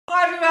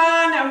Hi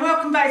everyone and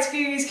welcome back to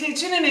Gugu's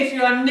Kitchen, and if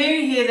you are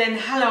new here then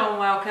hello and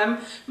welcome.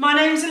 My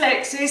name's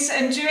Alexis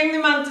and during the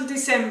month of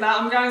December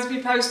I'm going to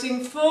be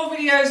posting 4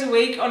 videos a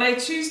week on a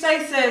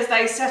Tuesday,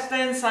 Thursday,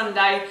 Saturday and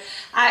Sunday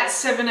at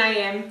 7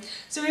 AM.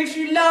 So if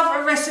you love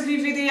a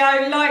recipe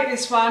video like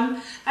this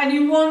one and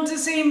you want to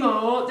see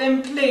more,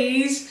 then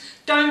please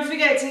don't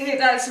forget to hit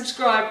that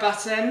subscribe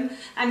button.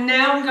 And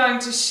now I'm going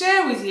to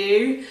share with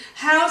you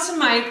how to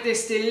make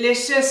this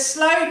delicious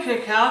slow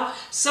cooker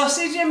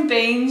sausage and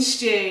bean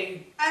stew.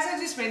 As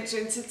I just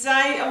mentioned,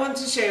 today I want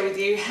to share with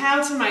you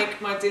how to make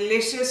my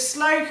delicious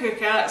slow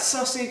cooker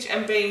sausage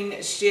and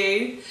bean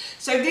stew.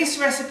 So this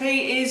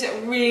recipe is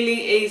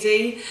really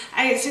easy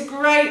and it's a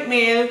great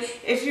meal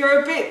if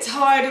you're a bit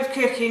tired of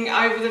cooking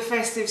over the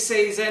festive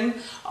season.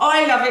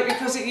 I love it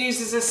because it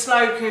uses a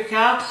slow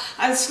cooker,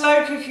 and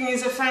slow cooking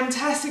is a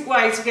fantastic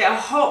way to get a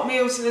hot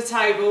meal to the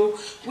table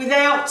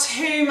without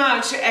too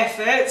much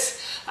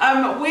effort.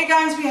 We're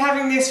going to be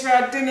having this for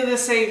our dinner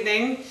this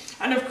evening.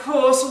 And of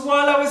course,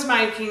 while I was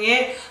making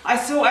it, I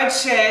thought I'd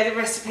share the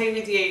recipe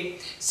with you.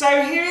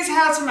 So here is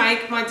how to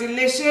make my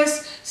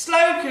delicious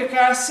slow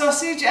cooker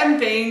sausage and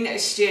bean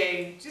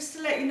stew. Just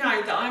to let you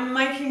know that I'm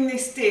making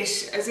this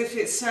dish as if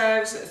it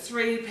serves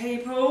 3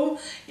 people.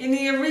 In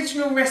the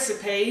original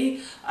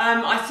recipe,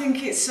 I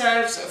think it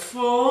serves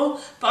 4,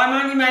 but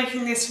I'm only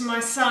making this for my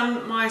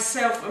son,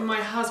 myself and my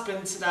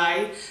husband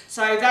today.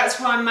 So that's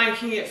why I'm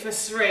making it for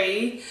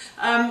 3.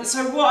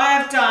 So what I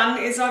have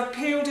done is I've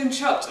peeled and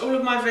chopped all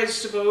of my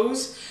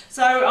vegetables.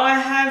 So I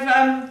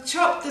have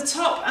chopped the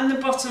top and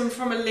the bottom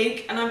from a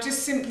leek, and I've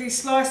just simply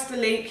sliced the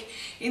leek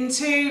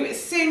into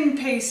thin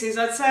pieces,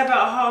 I'd say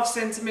about 1/2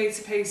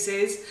 centimetre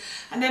pieces.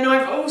 And then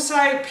I've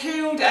also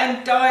peeled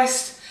and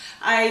diced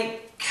a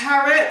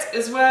carrot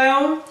as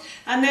well,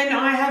 and then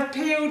I have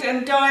peeled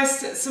and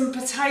diced some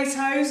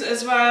potatoes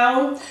as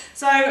well.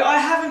 So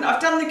I've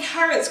done the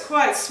carrots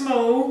quite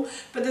small,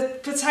 but the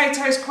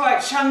potatoes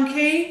quite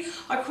chunky.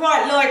 I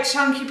quite like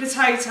chunky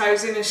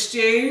potatoes in a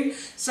stew,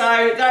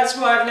 so that's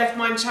why I've left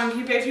mine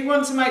chunky, but if you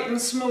want to make them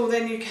small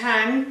then you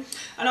can.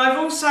 And I've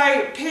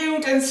also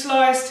peeled and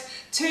sliced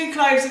 2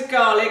 cloves of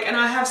garlic, and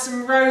I have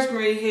some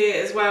rosemary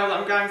here as well that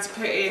I'm going to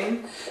put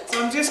in.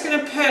 So I'm just going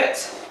to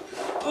put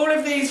all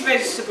of these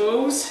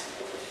vegetables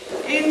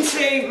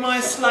into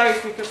my slow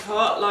cooker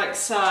pot like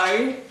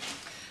so,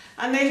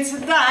 and then to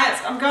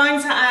that I'm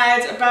going to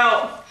add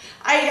about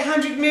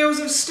 800 mils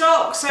of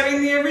stock. So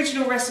in the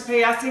original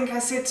recipe I think I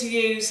said to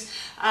use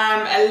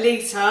a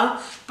litre,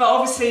 but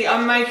obviously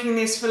I'm making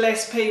this for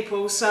less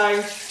people,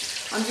 so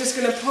I'm just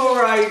going to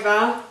pour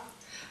over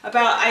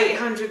about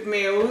 800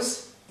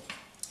 mils.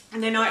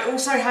 And then I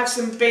also have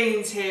some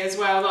beans here as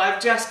well that I've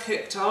just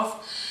cooked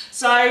off.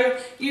 So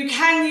you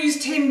can use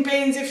tinned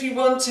beans if you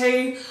want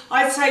to.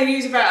 I'd say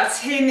use about a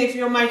tin if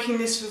you're making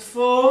this for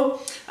 4.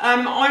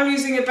 I'm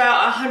using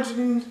about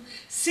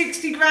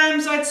 160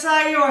 grams I'd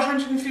say, or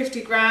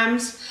 150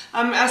 grams.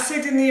 I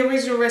said in the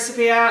original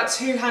recipe about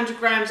 200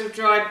 grams of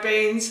dried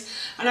beans,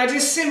 and I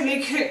just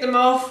simply cooked them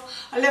off.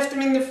 I left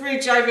them in the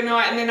fridge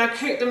overnight and then I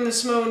cooked them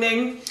this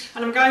morning,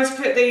 and I'm going to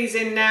put these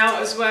in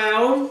now as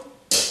well.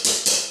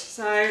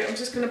 So I'm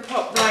just going to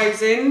pop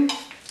those in.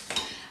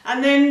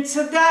 And then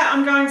to that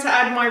I'm going to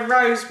add my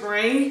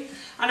rosemary,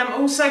 and I'm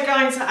also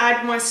going to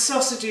add my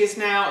sausages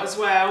now as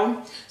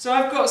well. So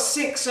I've got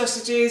 6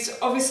 sausages.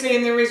 Obviously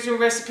in the original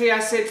recipe I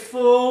said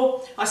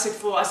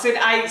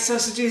 8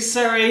 sausages,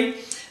 sorry.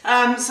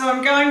 So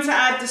I'm going to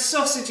add the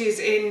sausages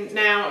in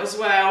now as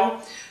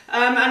well.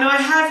 And I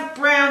have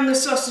browned the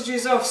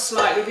sausages off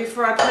slightly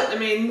before I put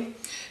them in,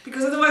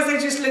 because otherwise they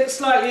just look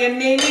slightly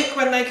anemic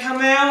when they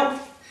come out.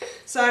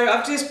 So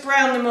I've just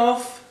browned them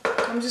off.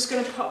 I'm just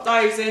going to pop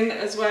those in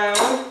as well.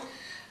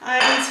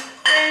 And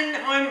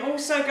then I'm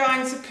also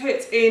going to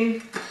put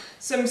in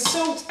some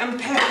salt and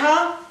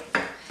pepper.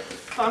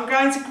 But I'm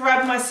going to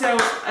grab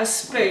myself a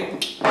spoon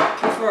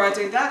before I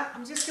do that.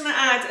 I'm just going to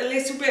add a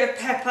little bit of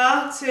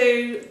pepper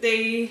to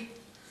the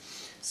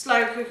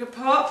slow cooker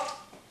pot.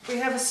 We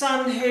have a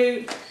son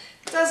who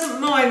doesn't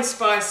mind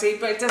spicy,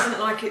 but doesn't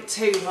like it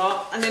too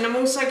hot. And then I'm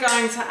also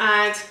going to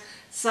add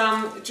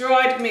some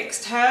dried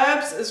mixed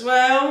herbs as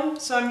well.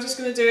 So I'm just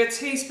going to do a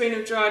teaspoon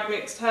of dried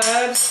mixed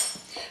herbs,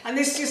 and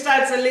this just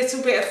adds a little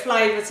bit of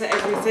flavour to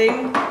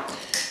everything.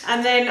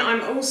 And then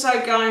I'm also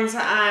going to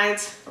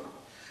add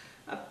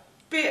a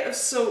bit of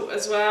salt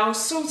as well.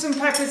 Salt and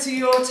pepper to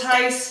your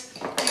taste.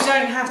 You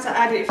don't have to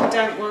add it if you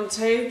don't want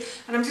to.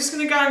 And I'm just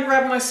going to go and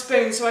grab my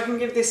spoon so I can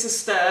give this a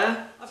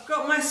stir. I've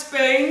got my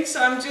spoon,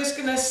 so I'm just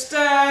going to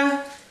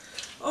stir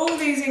all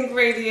these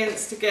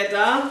ingredients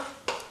together.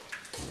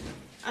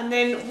 And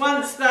then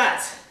once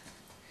that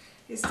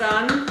is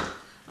done,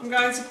 I'm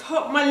going to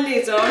pop my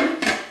lid on,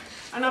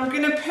 and I'm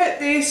going to put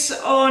this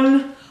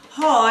on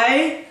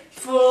high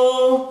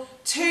for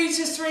 2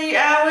 to 3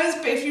 hours,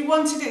 but if you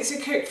wanted it to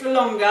cook for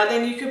longer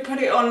then you could put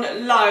it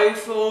on low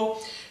for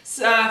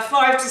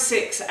 5 to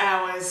 6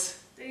 hours.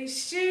 The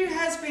stew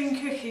has been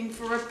cooking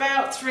for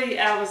about 3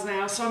 hours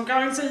now, so I'm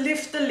going to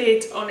lift the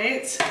lid on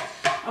it,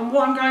 and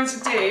what I'm going to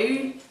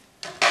do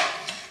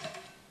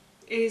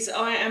is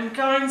I am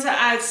going to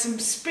add some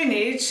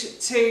spinach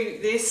to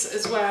this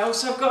as well.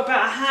 So I've got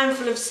about a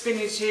handful of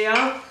spinach here,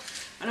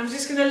 and I'm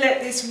just going to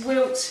let this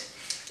wilt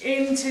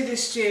into the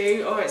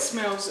stew. Oh, it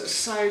smells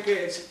so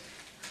good,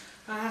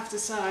 I have to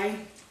say.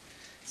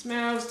 It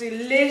smells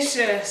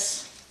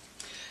delicious.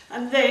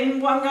 And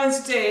then what I'm going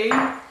to do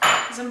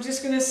is I'm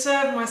just going to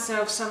serve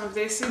myself some of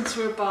this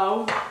into a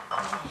bowl.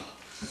 Oh,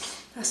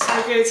 that's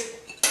so good.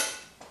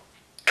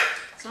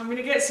 So I'm going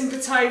to get some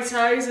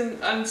potatoes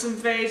and some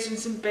veg and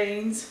some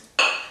beans.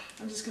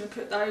 I'm just going to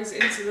put those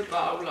into the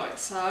bowl like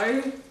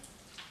so.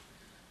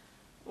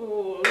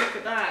 Oh, look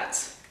at that.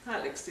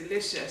 That looks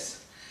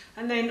delicious.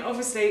 And then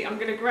obviously I'm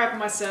going to grab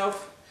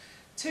myself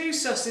 2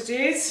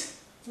 sausages.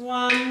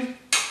 1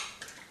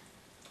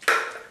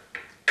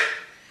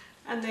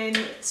 and then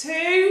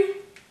 2,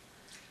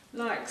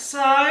 like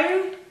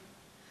so.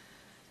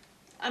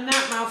 And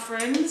that, my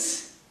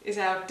friends, is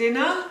our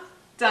dinner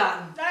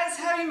done. That's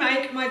how you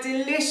make my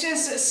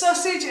delicious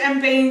sausage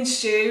and bean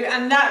stew,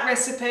 and that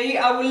recipe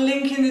I will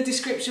link in the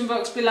description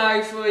box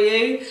below for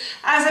you.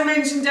 As I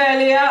mentioned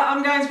earlier,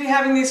 I'm going to be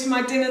having this for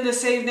my dinner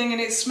this evening,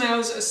 and it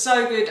smells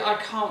so good, I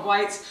can't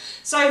wait.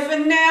 So for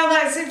now,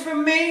 that's it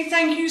from me.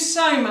 Thank you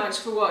so much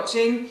for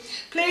watching.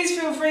 Please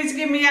feel free to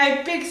give me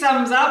a big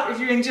thumbs up if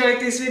you enjoyed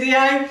this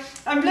video,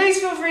 and please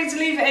feel free to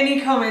leave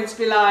any comments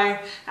below,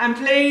 and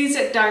please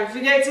don't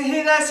forget to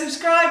hit that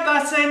subscribe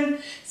button.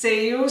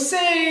 See you all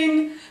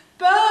soon.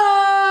 Bye!